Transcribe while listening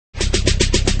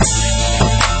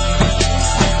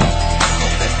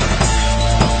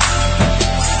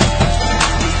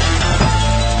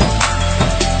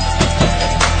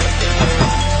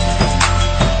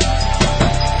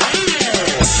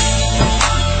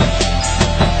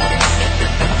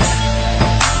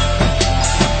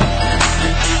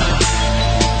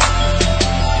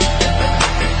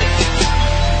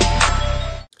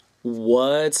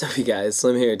What's up, you guys?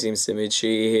 Slim here, Team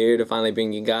Symmetry, here to finally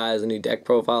bring you guys a new deck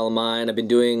profile of mine. I've been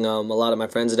doing a lot of my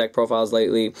friends' deck profiles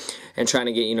lately and trying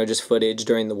to get, just footage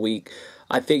during the week.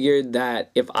 I figured that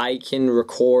if I can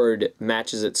record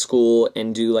matches at school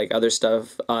and do like other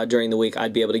stuff during the week,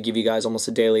 I'd be able to give you guys almost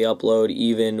a daily upload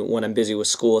even when I'm busy with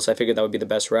school, so I figured that would be the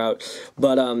best route.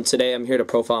 But today I'm here to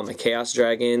profile my Chaos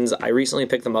Dragons. I recently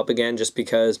picked them up again just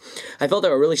because I felt they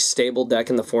were a really stable deck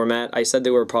in the format. I said they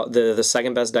were the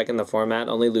second best deck in the format,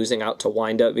 only losing out to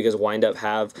Wind Up because Wind Up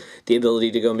have the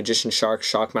ability to go Magician Shark,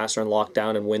 Shockmaster, and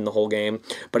Lockdown and win the whole game.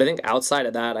 But I think outside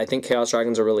of that, I think Chaos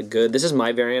Dragons are really good. This is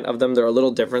my variant of them. They're a little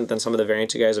different than some of the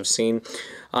variants you guys have seen.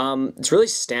 It's really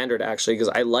standard actually, because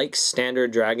I like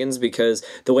standard dragons because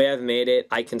the way I've made it,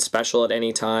 I can special at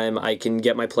any time, I can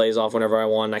get my plays off whenever I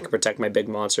want, and I can protect my big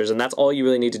monsters, and that's all you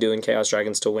really need to do in Chaos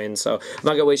Dragons to win. So I'm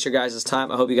not gonna waste your guys'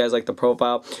 time. I hope you guys like the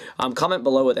profile. Comment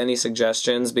below with any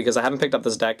suggestions because I haven't picked up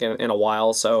this deck in a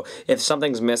while, so if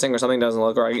something's missing or something doesn't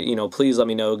look right, please let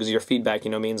me know because your feedback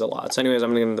means a lot. So anyways,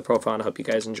 I'm gonna get into the profile and I hope you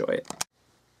guys enjoy it.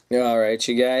 Alright,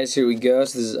 you guys, here we go.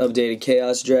 So this is updated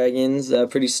Chaos Dragons.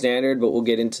 Pretty standard, but we'll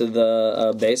get into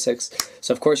the basics.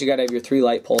 So of course you gotta have your 3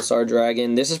 Light Pulsar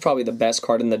Dragon. This is probably the best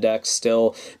card in the deck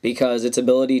still because its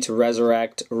ability to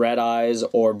resurrect Red Eyes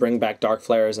or bring back Dark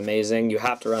Flare is amazing. You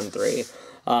have to run 3.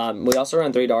 We also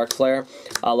run 3 Dark Flare.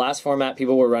 Last format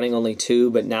people were running only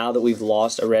 2, but now that we've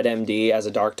lost a Red MD as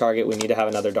a Dark target, we need to have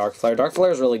another Dark Flare. Dark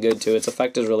Flare is really good too. Its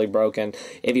effect is really broken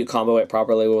if you combo it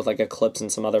properly with like Eclipse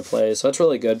and some other plays, so it's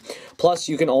really good. Plus,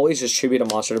 you can always just tribute a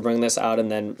monster to bring this out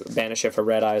and then banish it for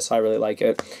Red Eyes, so I really like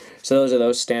it. So those are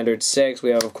those standard 6.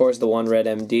 We have, of course, the 1 Red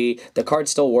MD. The card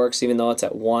still works even though it's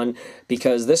at 1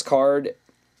 because this card,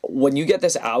 when you get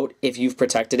this out, if you've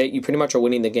protected it, you pretty much are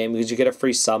winning the game because you get a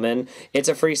free summon. It's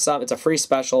a free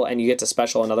special, and you get to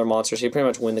special another monster, so you pretty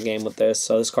much win the game with this.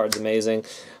 So this card's amazing.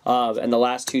 And the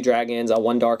last 2 dragons,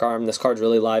 1 Dark Arm. This card's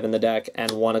really live in the deck,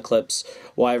 and 1 Eclipse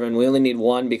Wyvern. We only need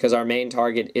 1 because our main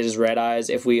target is Red Eyes.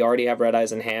 If we already have Red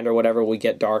Eyes in hand or whatever, we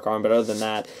get Dark Arm. But other than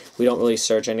that, we don't really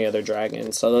search any other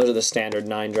dragons. So those are the standard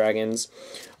 9 dragons.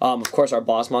 Of course, our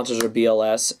boss monsters are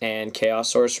BLS and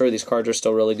Chaos Sorcerer. These cards are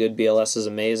still really good. BLS is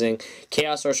amazing.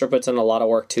 Chaos Sorcerer puts in a lot of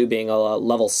work too, being a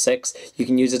level 6. You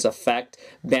can use its effect,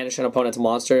 banish an opponent's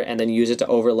monster, and then use it to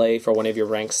overlay for one of your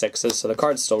rank 6s. So the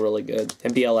card's still really good.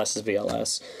 And BLS is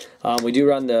BLS. We do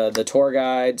run the Tour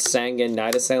Guide, Sangan,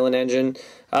 Night Assailant engine.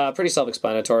 Pretty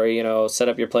self-explanatory. Set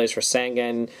up your plays for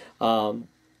Sangan.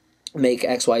 Make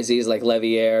XYZs like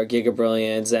Leviair, Giga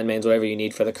Brilliance, Zenmains, whatever you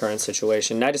need for the current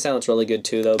situation. Night Assailant's really good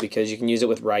too, though, because you can use it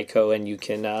with Raikou and you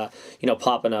can,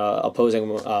 pop an opposing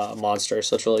monster,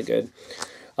 so it's really good.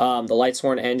 The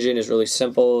Lightsworn engine is really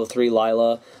simple. 3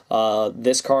 Lila.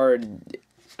 This card,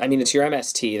 it's your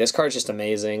MST. This card's just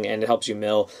amazing, and it helps you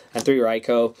mill. And 3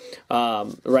 Raikou.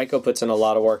 Raikou puts in a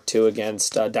lot of work, too,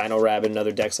 against Dino Rabbit and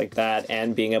other decks like that,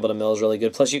 and being able to mill is really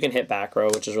good. Plus, you can hit back row,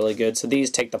 which is really good. So these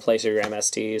take the place of your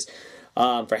MSTs.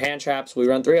 For hand traps, we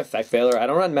run 3 Effect Veiler. I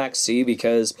don't run Max C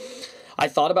because I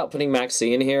thought about putting Max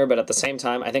C in here, but at the same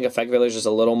time, I think Effect Veiler is just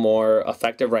a little more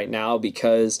effective right now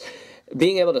because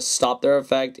being able to stop their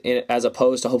effect as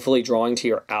opposed to hopefully drawing to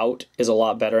your out is a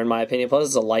lot better in my opinion. Plus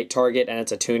it's a light target and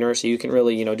it's a tuner, so you can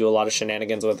really do a lot of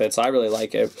shenanigans with it, so I really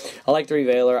like it. I like 3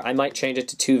 Veiler. I might change it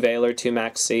to 2 Veiler, 2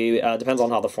 Max C. Depends on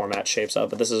how the format shapes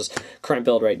up, but this is current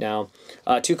build right now.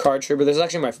 2 Card Trooper. This is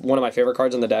actually one of my favorite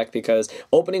cards in the deck because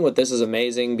opening with this is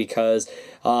amazing because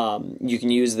you can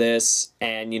use this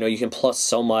and you can plus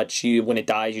so much. When it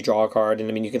dies, you draw a card,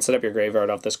 and you can set up your graveyard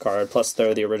off this card. Plus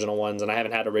they're the original ones, and I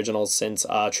haven't had originals since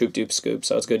Troop Dupe Scoop,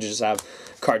 so it's good to just have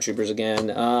Card Troopers again.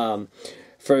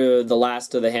 For the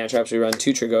last of the hand traps, we run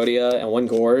 2 Tragodia and 1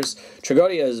 Gores.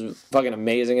 Tragodia is fucking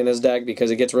amazing in this deck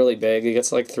because it gets really big. It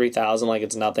gets like 3,000 like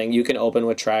it's nothing. You can open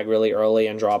with Trag really early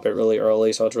and drop it really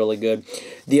early, so it's really good.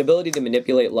 The ability to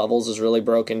manipulate levels is really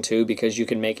broken too because you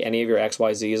can make any of your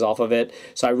XYZs off of it.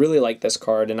 So I really like this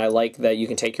card, and I like that you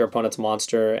can take your opponent's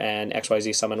monster and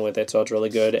XYZ summon with it, so it's really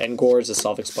good. And Gores is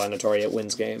self-explanatory. It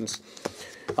wins games.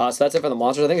 So that's it for the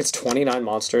monsters. I think it's 29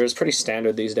 monsters. Pretty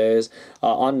standard these days.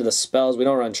 On to the spells. We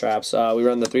don't run traps. We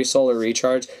run the 3 Solar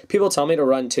Recharge. People tell me to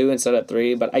run 2 instead of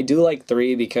 3, but I do like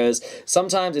 3 because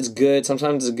sometimes it's good,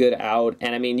 sometimes it's a good out,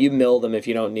 and you mill them if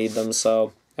you don't need them,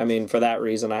 so for that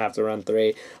reason I have to run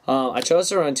 3. I chose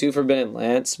to run 2 Forbidden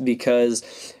Lance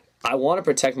because I want to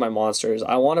protect my monsters.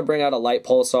 I want to bring out a Light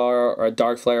Pulsar or a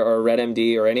Dark Flare or a Red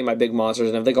MD or any of my big monsters,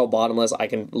 and if they go bottomless, I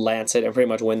can lance it and pretty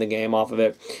much win the game off of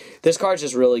it. This card's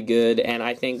just really good, and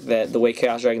I think that the way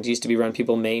Chaos Dragons used to be run,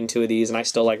 people main 2 of these, and I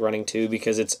still like running 2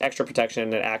 because it's extra protection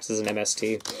and it acts as an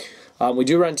MST. We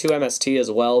do run 2 MST as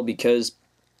well because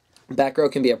Back row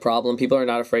can be a problem. People are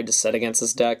not afraid to set against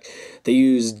this deck. They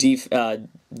use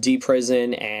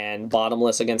D-Prison and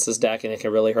Bottomless against this deck, and it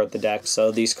can really hurt the deck,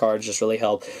 so these cards just really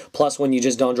help. Plus, when you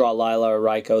just don't draw Lila or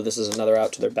Raikou, this is another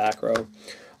out to their back row.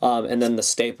 And then the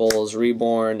staples,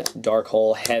 Reborn, Dark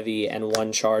Hole, Heavy, and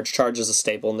One Charge. Charge is a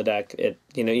staple in the deck.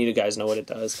 You guys know what it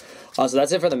does. So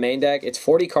that's it for the main deck. It's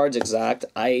 40 cards exact.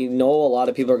 I know a lot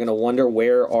of people are going to wonder,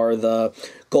 where are the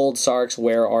Gold Sarks,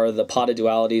 where are the Pot of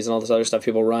Dualities, and all this other stuff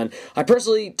people run. I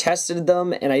personally tested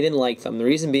them, and I didn't like them. The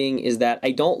reason being is that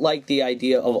I don't like the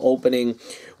idea of opening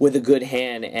with a good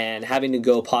hand and having to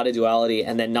go Pot of Duality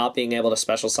and then not being able to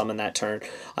special summon that turn.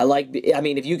 I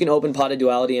mean, if you can open Pot of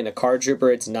Duality in a card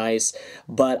trooper, it's nice,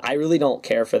 but I really don't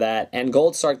care for that. And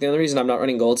Gold Sark, the only reason I'm not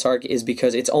running Gold Sark is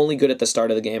because it's only good at the start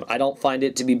of the game. I don't find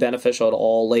it to be beneficial at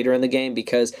all later in the game,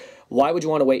 because why would you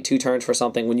want to wait 2 turns for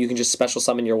something when you can just special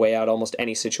summon your way out almost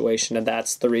any situation? And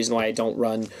that's the reason why I don't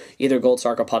run either Gold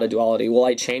Sark or Pot of Duality. Will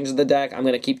I change the deck? I'm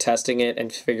going to keep testing it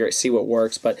and see what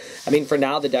works. But, I mean, for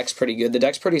now, the deck's pretty good. The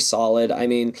deck's pretty solid. I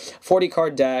mean,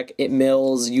 40-card deck, it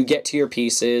mills, you get to your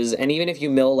pieces, and even if you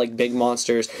mill, like, big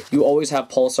monsters, you always have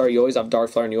Pulsar, you always have Dark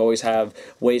Flare, and you always have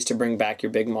ways to bring back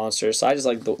your big monsters. So I just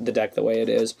like the deck the way it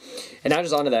is. And now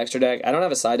just onto the extra deck. I don't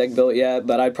have a side deck built yet,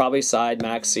 but I'd probably side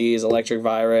Max C's, Electric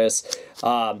Virus,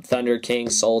 Thunder King,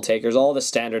 Soul Takers, all the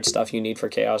standard stuff you need for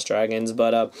Chaos Dragons.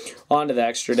 But onto the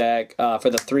extra deck. For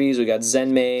the 3s, we got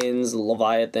Zen Mains,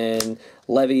 Leviathan,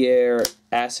 Leviair,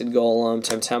 Acid Golem,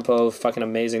 Tempo. Fucking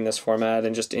amazing, this format,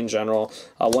 and just in general.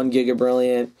 1 Giga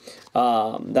Brilliant.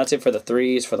 That's it for the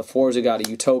 3s. For the 4s, we got a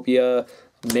Utopia,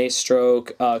 Mace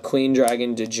Stroke, Queen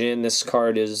Dragon, Djinn. This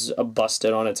card is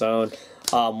busted on its own.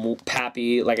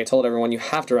 Pappy, like I told everyone, you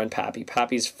have to run Pappy.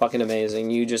 Pappy's fucking amazing.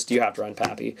 You have to run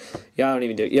Pappy. You don't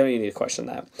even need to question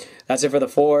that. That's it for the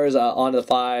 4s. On to the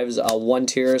 5s. 1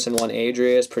 Tyrus and 1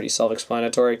 Adrius, pretty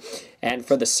self-explanatory. And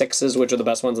for the 6s, which are the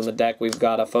best ones on the deck, we've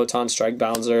got a Photon Strike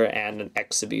Bouncer and an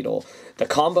Exabeetle. The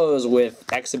combos with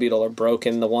Exabeetle are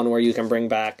broken. The one where you can bring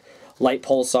back Light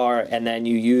Pulsar, and then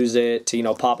you use it to,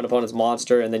 pop an opponent's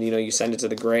monster, and then, you send it to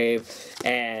the grave,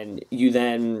 and you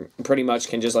then pretty much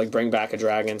can just, like, bring back a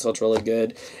dragon, so it's really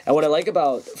good. And what I like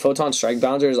about Photon Strike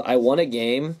Bouncer is I won a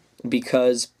game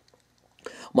because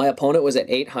my opponent was at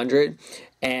 800,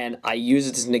 and I used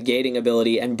its negating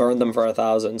ability and burned them for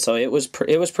 1,000, so it was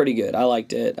pretty good. I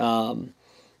liked it.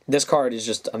 This card is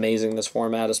just amazing, this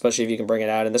format, especially if you can bring it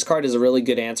out. And this card is a really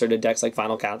good answer to decks like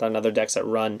Final Countdown and other decks that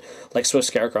run like Swift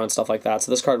Scarecrow and stuff like that.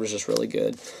 So this card was just really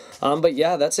good. But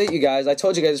yeah, that's it, you guys. I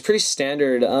told you guys, it's pretty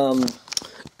standard.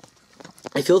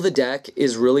 I feel the deck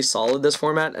is really solid, this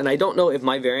format, and I don't know if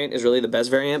my variant is really the best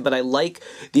variant, but I like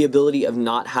the ability of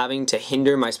not having to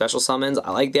hinder my special summons.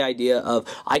 I like the idea of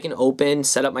I can open,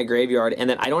 set up my graveyard, and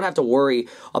then I don't have to worry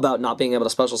about not being able to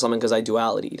special summon because I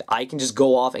dualitied. I can just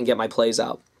go off and get my plays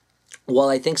out. While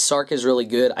I think Sark is really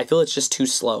good, I feel it's just too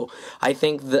slow. I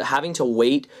think that having to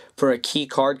wait for a key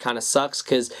card kind of sucks,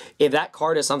 because if that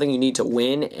card is something you need to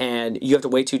win and you have to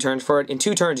wait 2 turns for it, in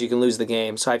 2 turns you can lose the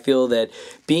game. So I feel that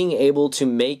being able to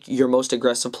make your most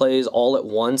aggressive plays all at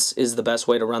once is the best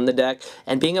way to run the deck,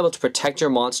 and being able to protect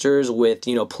your monsters with,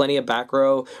 plenty of back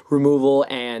row removal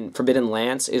and Forbidden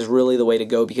Lance is really the way to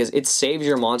go, because it saves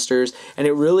your monsters and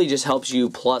it really just helps you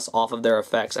plus off of their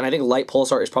effects. And I think Light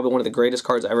Pulsar is probably one of the greatest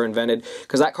cards ever invented,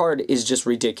 because that card is just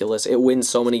ridiculous. It wins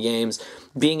so many games.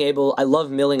 I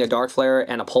love milling a Dark Flare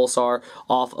and a Pulsar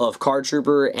off of Card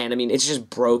Trooper, and I mean, it's just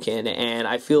broken, and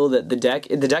I feel that the deck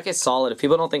is solid. If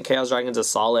people don't think Chaos Dragons is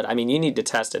solid, I mean, you need to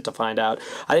test it to find out.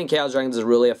 I think Chaos Dragons is a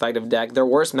really effective deck. Their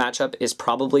worst matchup is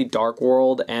probably Dark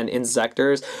World and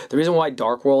Insectors. The reason why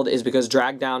Dark World is because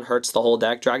Drag Down hurts the whole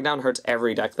deck. Drag Down hurts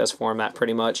every deck this format,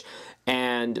 pretty much,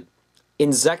 and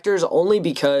Insectors only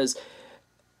because,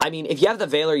 I mean, if you have the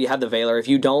Veiler, you have the Veiler. If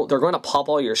you don't, they're going to pop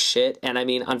all your shit, and I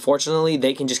mean, unfortunately,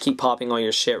 they can just keep popping all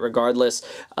your shit regardless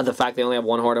of the fact they only have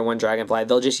 1 Horde and 1 Dragonfly.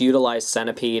 They'll just utilize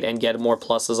Centipede and get more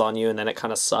pluses on you, and then it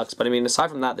kind of sucks. But I mean,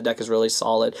 aside from that, the deck is really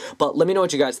solid. But let me know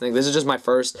what you guys think. This is just my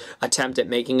first attempt at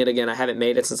making it again. I haven't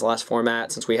made it since the last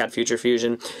format, since we had Future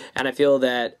Fusion, and I feel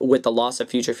that with the loss of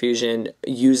Future Fusion,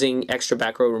 using extra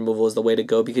back row removal is the way to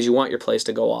go, because you want your plays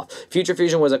to go off. Future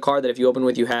Fusion was a card that if you open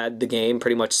with, you had the game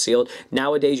pretty much sealed.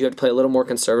 Nowadays, days you have to play a little more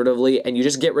conservatively, and you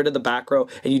just get rid of the back row,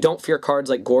 and you don't fear cards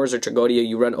like Gores or Tragodia.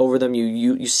 You run over them,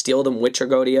 you steal them with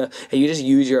Tragodia, and you just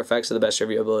use your effects to the best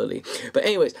of your ability. But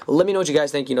anyways, let me know what you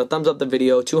guys think. You know, thumbs up the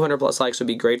video. 200 plus likes would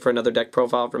be great for another deck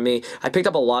profile for me. I picked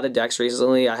up a lot of decks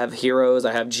recently. I have Heroes,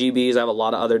 I have GBs, I have a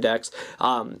lot of other decks.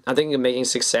 I'm thinking of making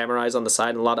 6 Samurais on the side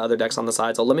and a lot of other decks on the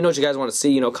side. So let me know what you guys want to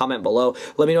see. You know, comment below.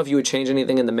 Let me know if you would change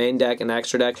anything in the main deck and the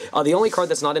extra deck. The only card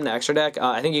that's not in the extra deck,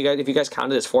 I think if you guys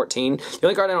count it as 14, the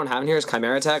only card I don't have in here is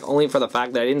Chimera Attack, only for the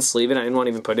fact that I didn't sleeve it. I didn't want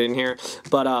to even put it in here.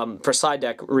 But for side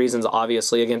deck reasons,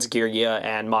 obviously, against Gear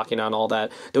and Machina and all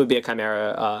that, there would be a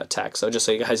Chimera Attack. So just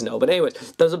so you guys know. But anyways,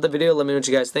 thumbs up the video. Let me know what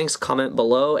you guys think. Comment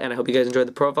below. And I hope you guys enjoyed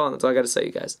the profile. And that's all I got to say,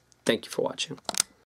 you guys. Thank you for watching.